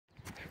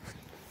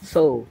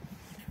So,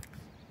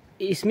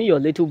 it's me, your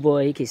little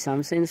boy,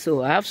 Samson.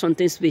 So, I have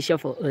something special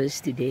for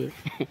us today.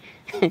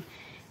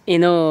 You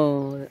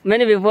know,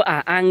 many people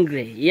are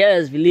angry.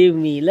 Yes, believe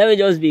me. Let me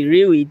just be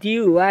real with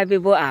you. Why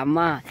people are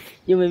mad?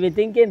 You may be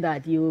thinking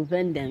that you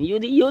offend them.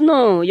 You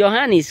know, your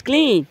hand is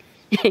clean.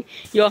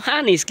 Your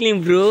hand is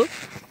clean, bro.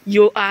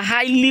 You are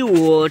highly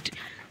what?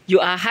 You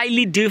are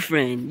highly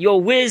different. Your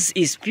ways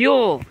is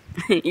pure.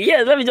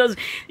 Yes,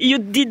 you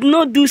did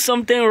not do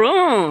something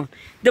wrong.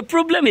 The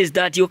problem is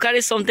that you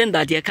carry something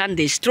that you can't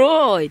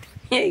destroy.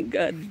 Hey,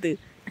 God.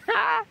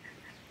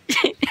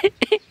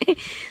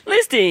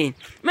 Listen,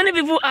 many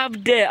people up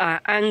there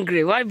are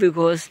angry. Why?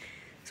 Because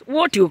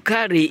what you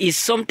carry is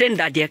something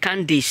that they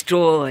can't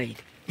destroy.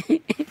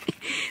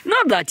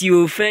 Not that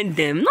you offend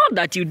them, not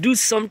that you do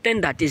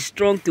something that is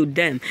strong to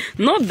them,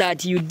 not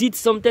that you did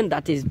something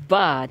that is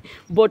bad,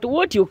 but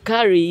what you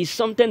carry is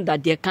something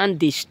that they can't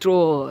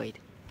destroy.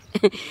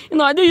 You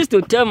know, I do used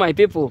to tell my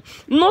people,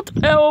 not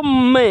all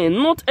men,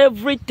 not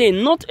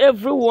everything, not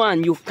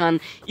everyone you can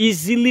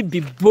easily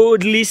be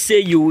boldly say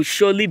you will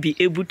surely be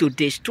able to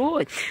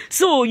destroy.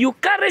 So you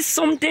carry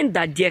something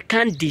that they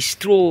can't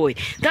destroy.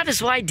 That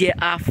is why they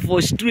are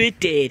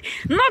frustrated.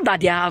 Not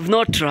that they have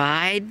not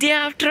tried, they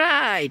have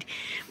tried.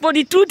 But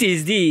the truth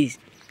is this.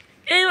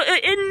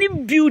 Any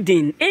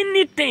building,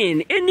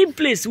 anything, any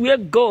place where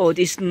God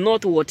is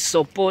not what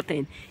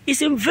supporting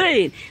is in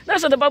vain.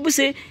 That's what the Bible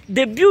says.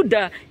 The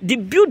builder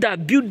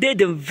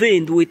builded in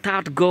vain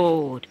without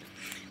God.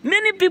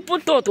 Many people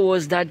thought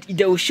was that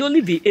they will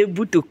surely be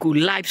able to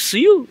collapse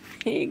you.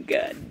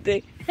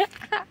 God.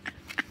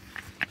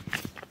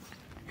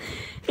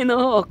 You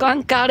know,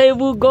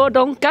 unconquerable God,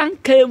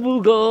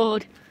 unconquerable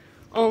God,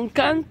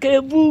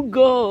 unconquerable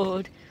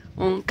God.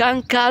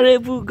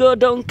 Unconquerable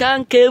God,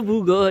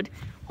 unconquerable God,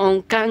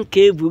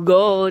 unconquerable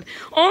God,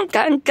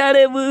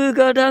 unconquerable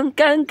God,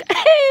 unconquerable.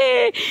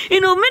 You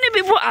know, many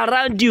people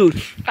around you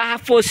are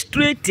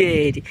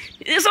frustrated.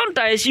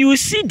 Sometimes you will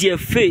see their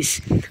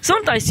face.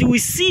 Sometimes you will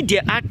see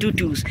their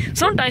attitudes.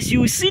 Sometimes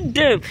you will see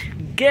them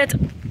get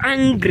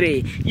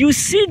angry. You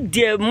see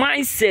their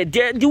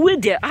mindset, the way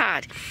they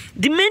act.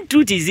 The main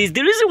truth is this.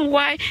 The reason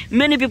why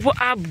many people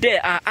up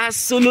there are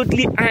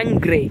absolutely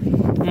angry,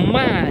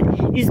 mad,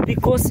 is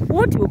because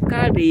what you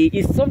carry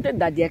is something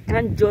that they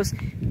can't just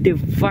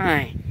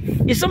define.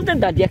 It's something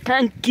that they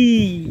can't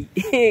kill.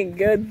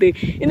 God,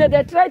 you know,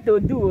 they try to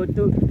do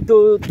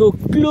to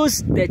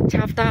close the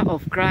chapter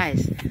of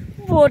Christ,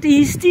 but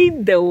he's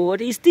still the word.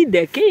 He's still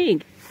the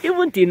king,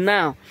 even till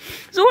now.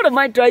 So what am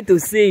I trying to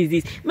say is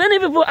this? Many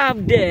people up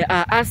there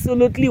are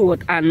absolutely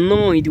what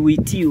annoyed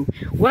with you.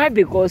 Why?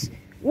 Because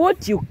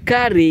what you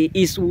carry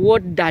is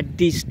what that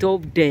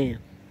disturbs them.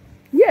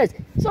 Yes,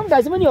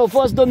 sometimes many of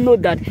us don't know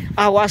that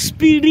our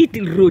spirit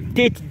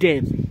rotates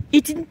them.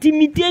 It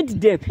intimidates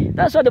them.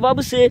 That's what the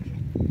Bible says.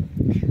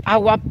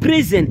 Our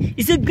presence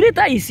is a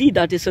greater is he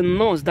that is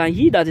in us than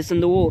he that is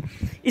in the world.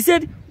 He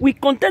said, we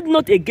contend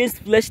not against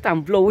flesh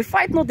and blood. We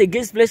fight not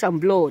against flesh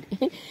and blood.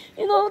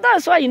 You know,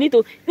 that's why you need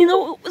to, you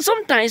know,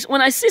 sometimes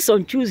when I see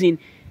some choosing,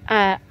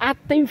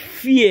 acting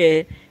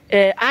fear,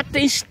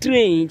 acting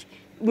strange,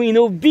 you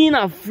know, being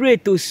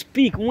afraid to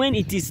speak when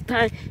it is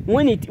time,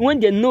 when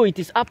they know it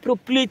is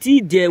appropriately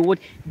their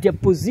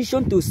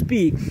position to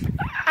speak,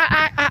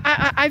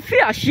 I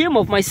feel ashamed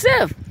of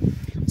myself.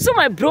 So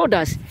my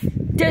brothers,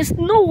 there's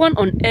no one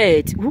on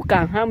earth who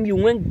can harm you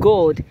when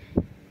God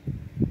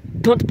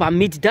don't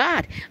permit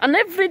that. And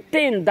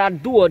everything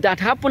that do or that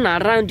happen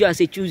around you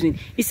as a choosing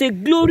is a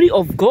glory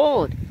of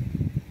God.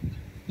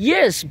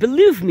 Yes,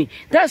 believe me.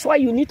 That's why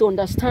you need to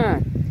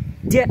understand.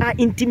 They are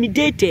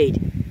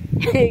intimidated.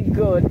 Hey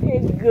God, hey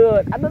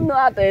God. I don't know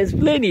how to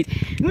explain it.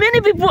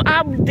 Many people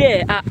up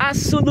there are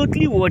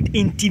absolutely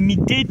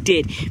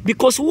intimidated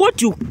because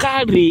what you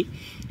carry,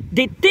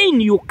 the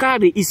thing you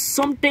carry is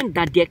something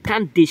that they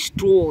can't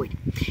destroy.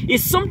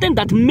 It's something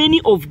that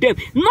many of them,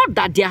 not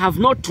that they have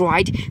not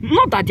tried,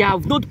 not that they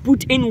have not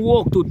put in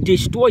work to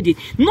destroy it,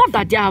 not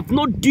that they have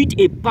not did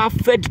a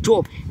perfect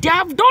job. They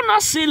have done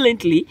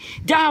excellently.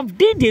 They have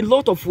did a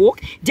lot of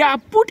work. They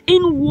have put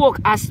in work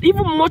as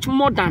even much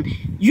more than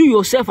you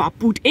yourself are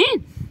put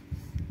in.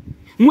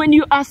 When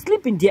you are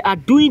sleeping, they are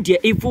doing their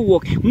evil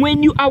work.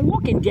 When you are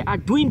walking, they are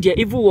doing their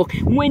evil work.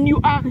 When you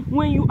are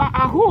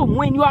at home,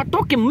 when you are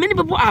talking, many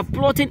people are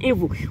plotting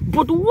evil.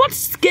 But what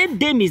scared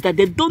them is that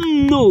they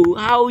don't know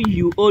how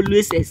you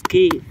always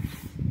escape.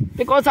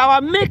 Because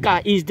our Maker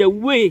is the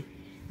way,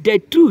 the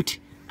truth,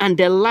 and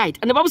the light.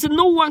 And the Bible says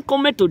no one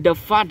cometh to the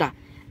Father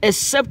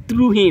except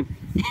through him.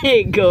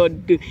 Hey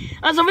God.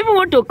 And some people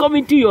want to come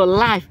into your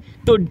life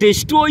to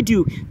destroy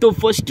you, to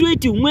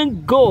frustrate you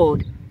when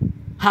God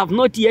have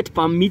not yet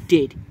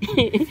permitted.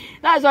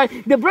 That's why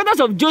the brothers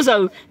of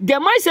Joseph,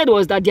 their mindset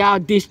was that they are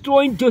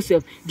destroying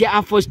Joseph, they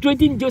are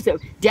frustrating Joseph,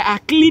 they are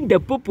killing the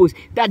purpose,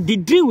 that the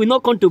dream will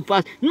not come to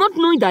pass, not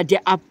knowing that they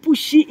are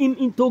pushing him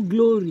into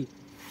glory.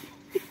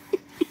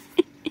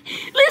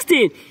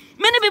 Listen,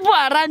 many people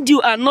around you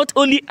are not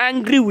only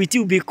angry with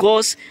you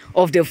because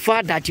of the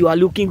fact that you are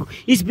looking,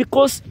 it's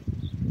because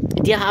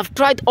they have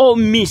tried all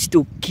means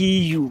to kill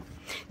you.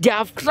 They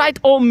have tried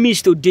all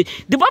means to do.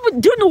 The Bible,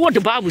 do you know what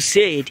the Bible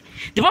said?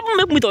 The Bible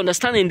made me to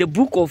understand in the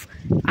book of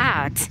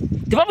Acts.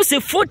 The Bible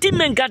said 40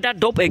 men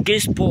gathered up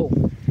against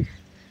Paul,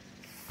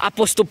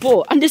 Apostle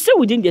Paul, and they said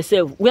within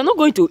themselves, we are not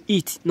going to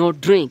eat nor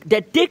drink.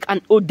 They take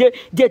an oath.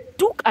 They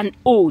took an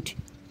oath.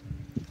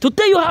 To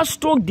tell you how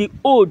strong the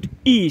oath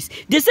is,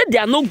 they said they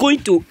are not going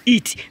to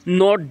eat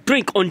nor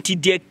drink until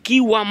they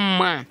kill one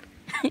man.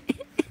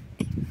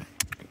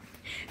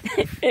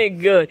 Hey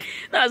God,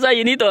 that's why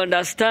you need to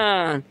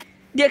understand.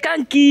 They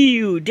can't kill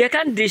you, they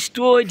can't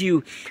destroy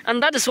you,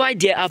 and that is why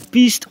they are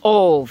pissed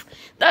off.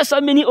 That's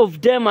why many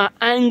of them are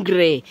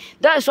angry.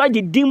 That's why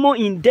the demon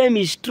in them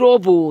is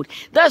troubled.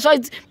 That's why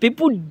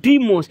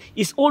demons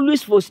is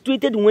always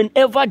frustrated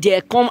whenever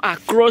they come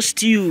across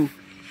you.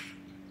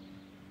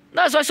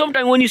 That's why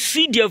sometimes when you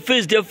see their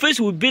face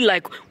will be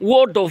like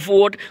word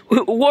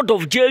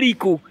of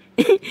Jericho.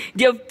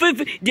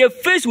 their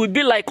face will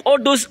be like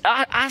all those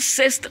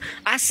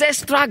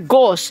ancestral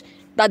gods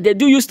that they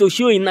do used to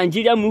show in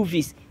Nigerian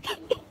movies.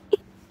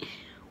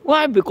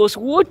 Why? Because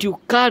what you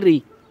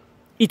carry,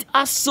 it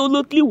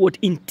absolutely would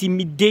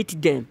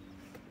intimidate them.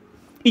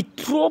 It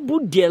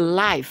troubled their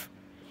life.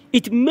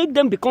 It make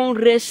them become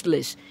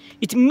restless.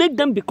 It make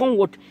them become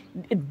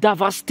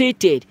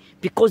devastated,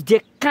 because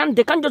they can't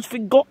just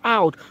figure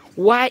out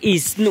why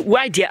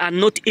they are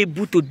not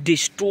able to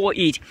destroy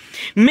it.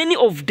 Many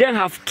of them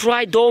have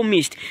tried all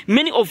means.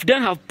 Many of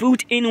them have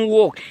put in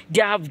work.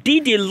 They have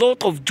did a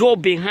lot of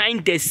job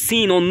behind the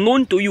scene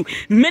unknown to you.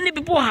 Many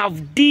people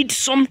have did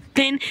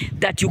something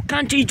that you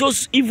can't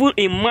just even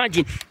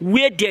imagine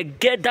where they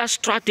get that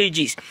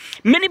strategies.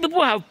 Many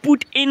people have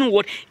put in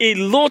a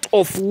lot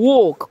of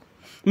work.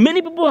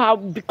 Many people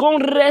have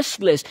become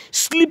restless,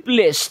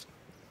 sleepless.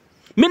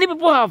 Many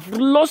people have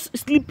lost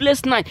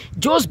sleepless nights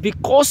just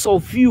because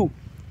of you.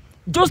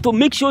 Just to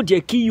make sure they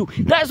kill you.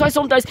 That's why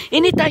sometimes,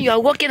 anytime you are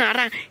walking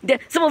around,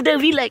 some of them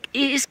feel like,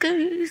 it's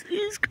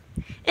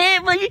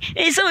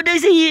some of them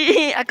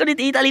say, according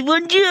to Italy,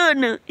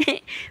 buongiorno,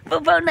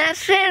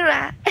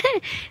 buonasera,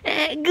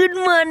 good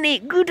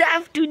morning, good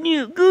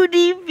afternoon, good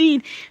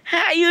evening,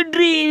 how are you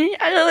doing?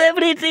 I know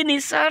everything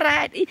is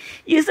alright.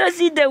 You start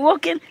see them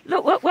walking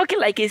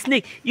like a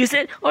snake. You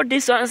said, oh,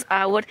 these ones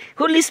are what?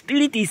 Holy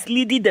Spirit is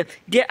leading them.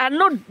 They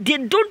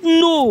don't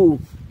know.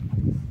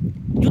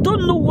 You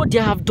don't know what they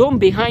have done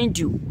behind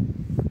you.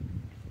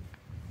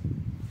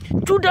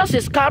 Judas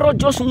Iscariot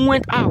just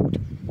went out,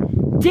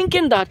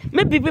 thinking that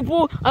maybe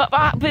people,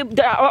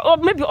 or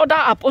maybe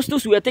other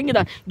apostles were thinking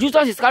that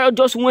Judas Iscariot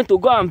just went to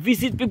go and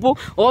visit people,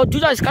 or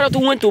Judas Iscariot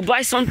went to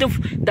buy something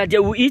that they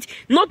will eat,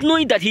 not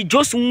knowing that he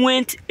just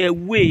went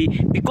away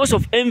because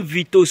of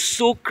envy to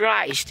sow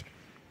Christ.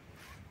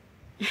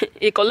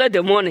 He collect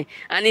the money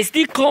and he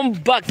still come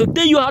back to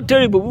tell you how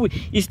terrible.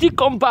 He still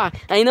come back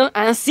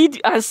and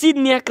sit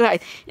near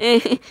Christ.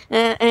 The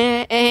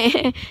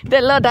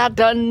Lord had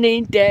done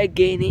it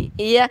again.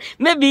 Yeah,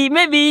 maybe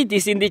it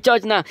is in the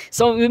church now.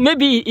 So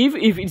maybe if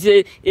it's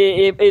a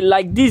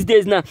like these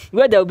days now,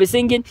 where they'll be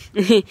singing,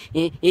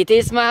 it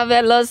is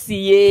marvelous,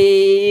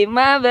 yeah,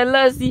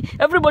 marvelous.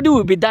 Everybody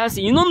will be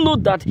dancing. You don't know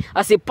that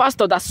as a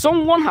pastor that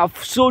someone have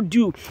sold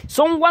you,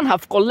 someone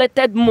have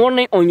collected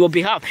money on your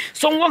behalf,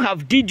 someone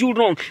have did you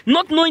wrong,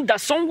 not knowing that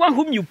someone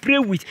whom you pray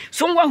with,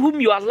 someone whom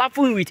you are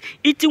laughing with,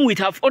 eating with,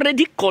 have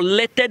already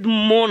collected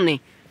money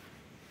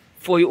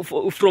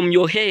from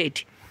your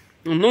head,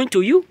 unknown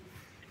to you.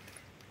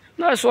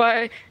 That's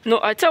why,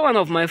 I tell one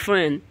of my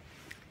friends,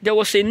 there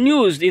was a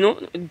news,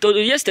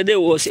 yesterday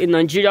was in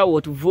Nigeria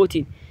was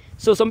voting.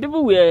 So some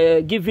people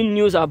were giving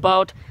news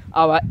about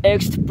our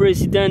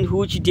ex-president,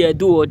 which they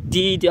do or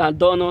did and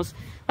done us.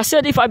 I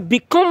said, if I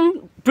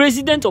become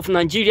president of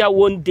Nigeria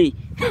one day,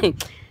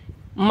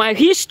 my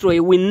history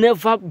will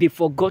never be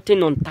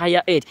forgotten on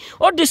entire earth.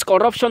 All this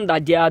corruption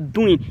that they are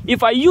doing,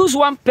 if I use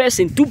one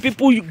person, two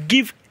people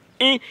give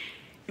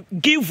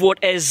what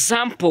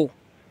example.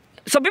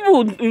 Some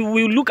people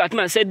will look at me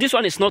and say, this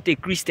one is not a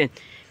Christian.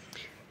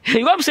 You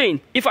know what I'm saying?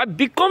 If I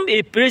become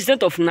a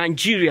president of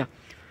Nigeria,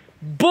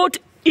 both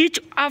each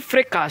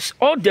Africans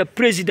or the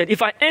president,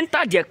 if I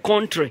enter their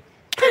country,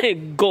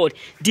 God,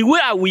 the way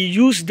I will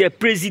use the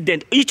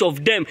president, each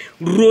of them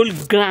roll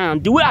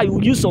ground. The way I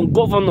will use some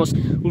governors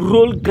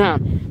roll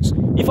ground. So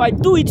if I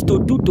do it to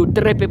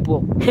 3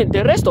 people,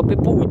 the rest of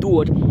people will do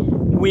what?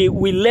 We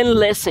learn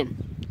lesson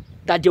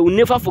that they will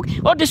never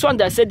forget. All this one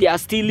that said they are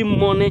stealing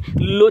money,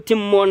 looting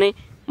money.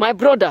 My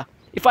brother,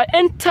 if I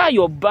enter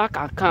your bank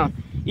account,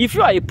 if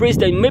you are a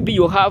president, maybe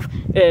you have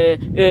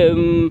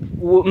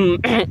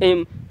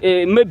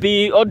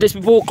maybe all these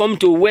people who come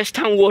to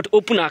Western world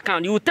open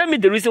account. You will tell me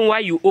the reason why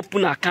you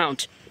open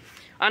account,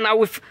 and I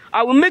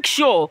will make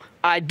sure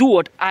I do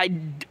what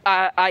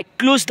I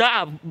close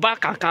that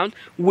bank account,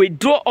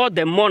 withdraw all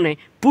the money,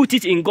 put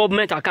it in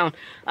government account.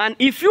 And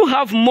if you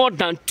have more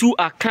than 2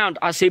 accounts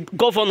as a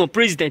governor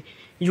president,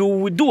 you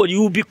will do what?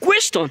 You will be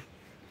questioned.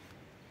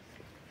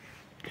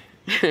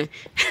 When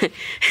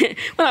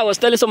I was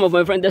telling some of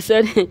my friends, they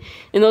said,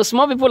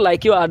 small people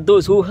like you are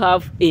those who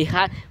have a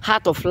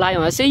heart of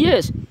lion. I say,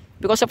 yes,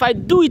 Because if I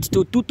do it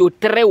to 2 to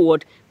 3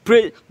 what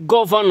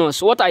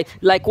governors, what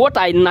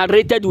I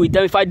narrated with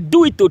them, if I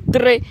do it to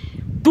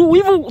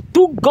even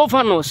 2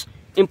 governors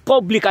in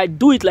public, I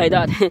do it like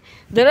that.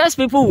 The rest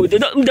people,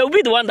 they'll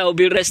be the one that will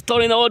be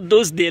restoring all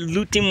those they're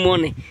looting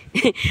money.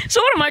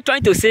 So what am I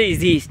trying to say is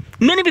this: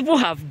 many people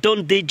have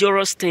done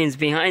dangerous things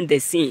behind the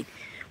scene,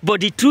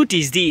 but the truth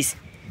is this: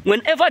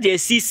 whenever they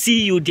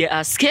see you, they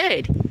are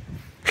scared.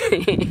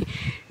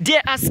 They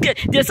are scared.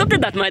 There's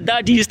something that my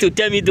dad used to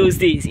tell me those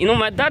days. You know,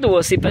 my dad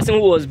was a person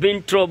who was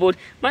being troubled.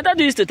 My dad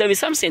used to tell me,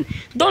 Samson,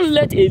 don't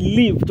let a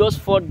leaf just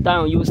fall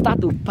down. You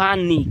start to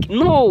panic.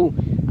 No,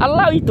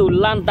 allow it to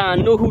land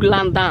down. Know who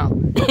land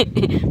down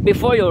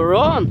before you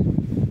run.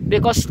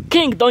 Because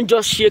king don't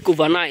just shake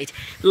overnight.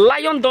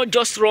 Lion don't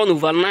just run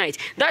overnight.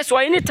 That's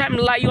why anytime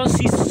lion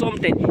sees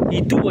something,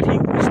 he do what he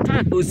will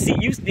start to see.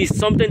 Use this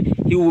something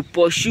he will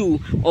pursue,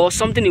 or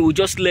something he will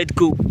just let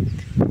go.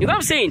 You know what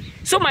I'm saying?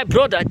 So my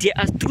brother, they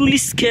are truly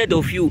scared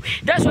of you.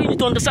 That's why you need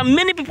to understand.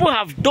 Many people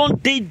have done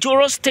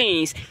dangerous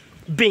things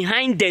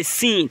behind the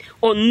scene,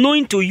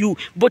 unknowing to you,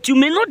 but you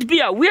may not be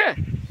aware.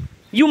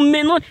 You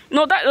may not.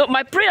 No, that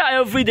my prayer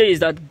every day is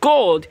that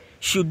God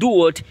should do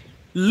what?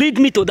 Lead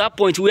me to that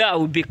point where I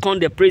will become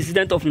the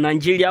president of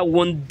Nigeria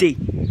one day.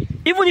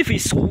 Even if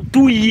it's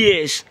 2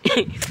 years,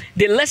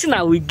 the lesson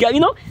I will get,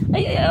 you know,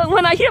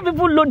 when I hear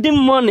people loading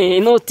money,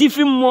 you know,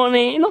 thieving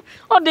money, you know,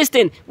 all these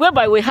things,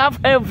 whereby we have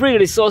every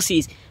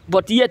resources,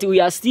 but yet we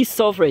are still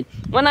suffering.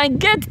 When I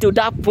get to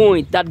that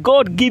point that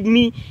God give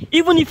me,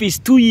 even if it's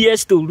 2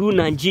 years to rule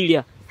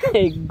Nigeria,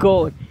 hey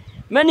God,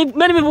 many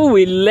people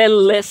will learn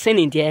lesson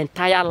in their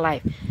entire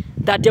life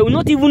that they will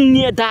not even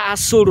near that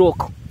Aso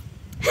Rock.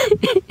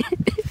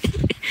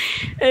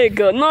 Hey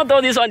God, not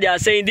all this one they are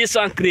saying, this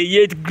one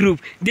create group,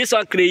 this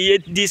one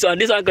create this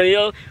one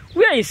create.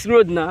 Where is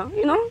road now?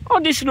 You know,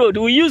 all this road,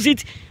 we use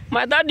it.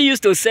 My dad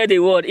used to say the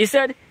word. He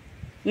said,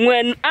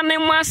 when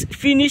animals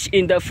finish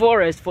in the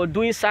forest for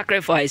doing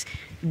sacrifice,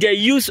 they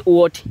use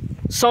what?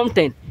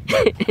 Something.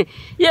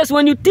 Yes,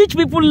 when you teach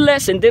people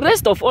lesson, the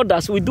rest of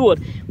others will do what?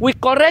 We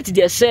correct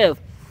themselves.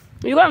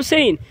 You know what I'm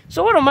saying?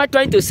 So what am I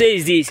trying to say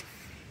is this: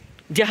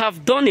 they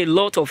have done a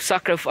lot of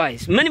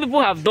sacrifice. Many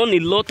people have done a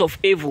lot of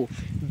evil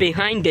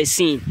behind the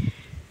scene.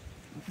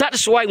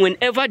 That's why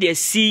whenever they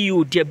see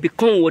you, they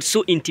become what?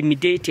 So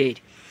intimidated.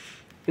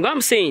 You know what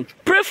I'm saying?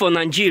 Pray for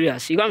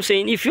Nigerians. You know what I'm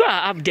saying? If you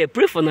are up there,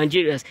 pray for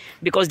Nigerians,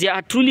 because they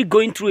are truly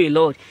going through a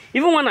lot.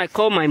 Even when I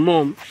call my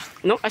mom,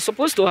 you know, I'm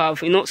supposed to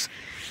have, you know,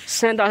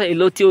 send her a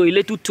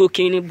little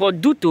token,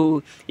 but due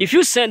to, if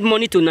you send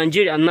money to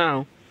Nigeria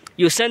now,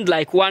 you send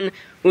like one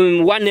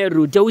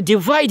euro, they will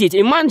divide it.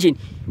 Imagine,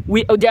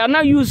 they are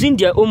now using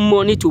their own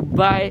money to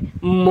buy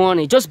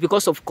money just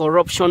because of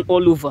corruption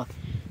all over.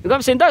 You know what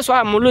I'm saying? That's why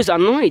I'm always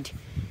annoyed.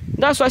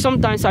 That's why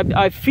sometimes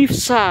I feel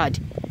sad,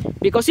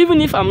 because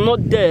even if I'm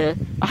not there,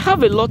 I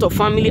have a lot of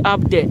family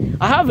up there.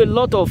 I have a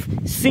lot of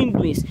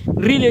siblings,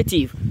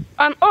 relatives,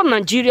 and all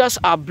Nigerians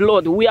are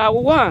blood. We are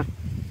one,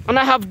 and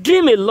I have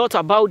dreamed a lot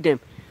about them.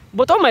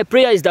 But all my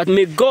prayer is that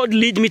may God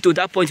lead me to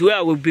that point where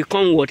I will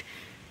become what?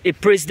 A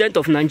president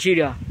of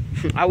Nigeria.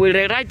 I will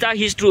rewrite that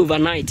history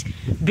overnight.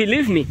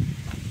 Believe me.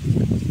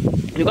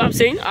 You know what I'm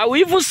saying? I will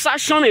even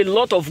sanction a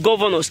lot of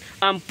governors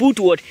and put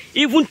what?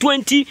 Even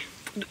 20,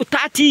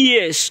 30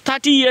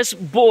 years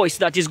boys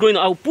that is going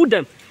on. I will put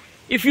them.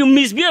 If you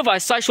misbehave, I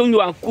sanction you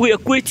and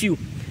quit you.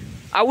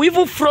 I will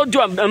even fraud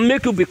you and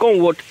make you become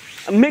what?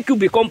 Make you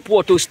become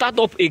poor to start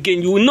up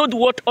again. You will know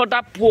what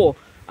other poor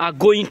are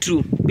going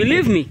through.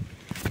 Believe me.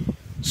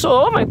 So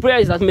all my prayer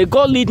is that may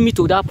God lead me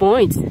to that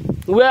point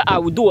where I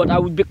will do what? I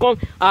will become,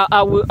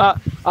 I will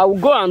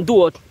go and do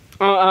what?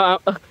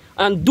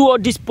 And do all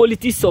this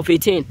politics of a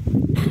thing.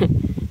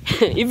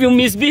 If you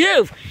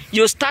misbehave,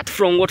 you start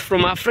from what?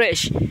 From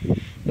afresh. You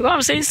know what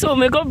I'm saying? So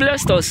may God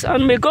bless us,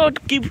 and may God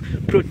keep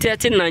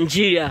protecting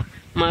Nigeria,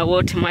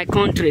 my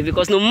country,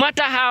 because no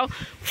matter how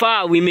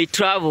far we may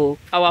travel,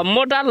 our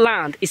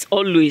motherland is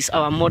always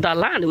our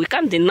motherland. We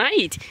can't deny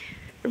it.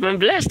 Remain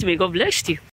blessed. May God bless you.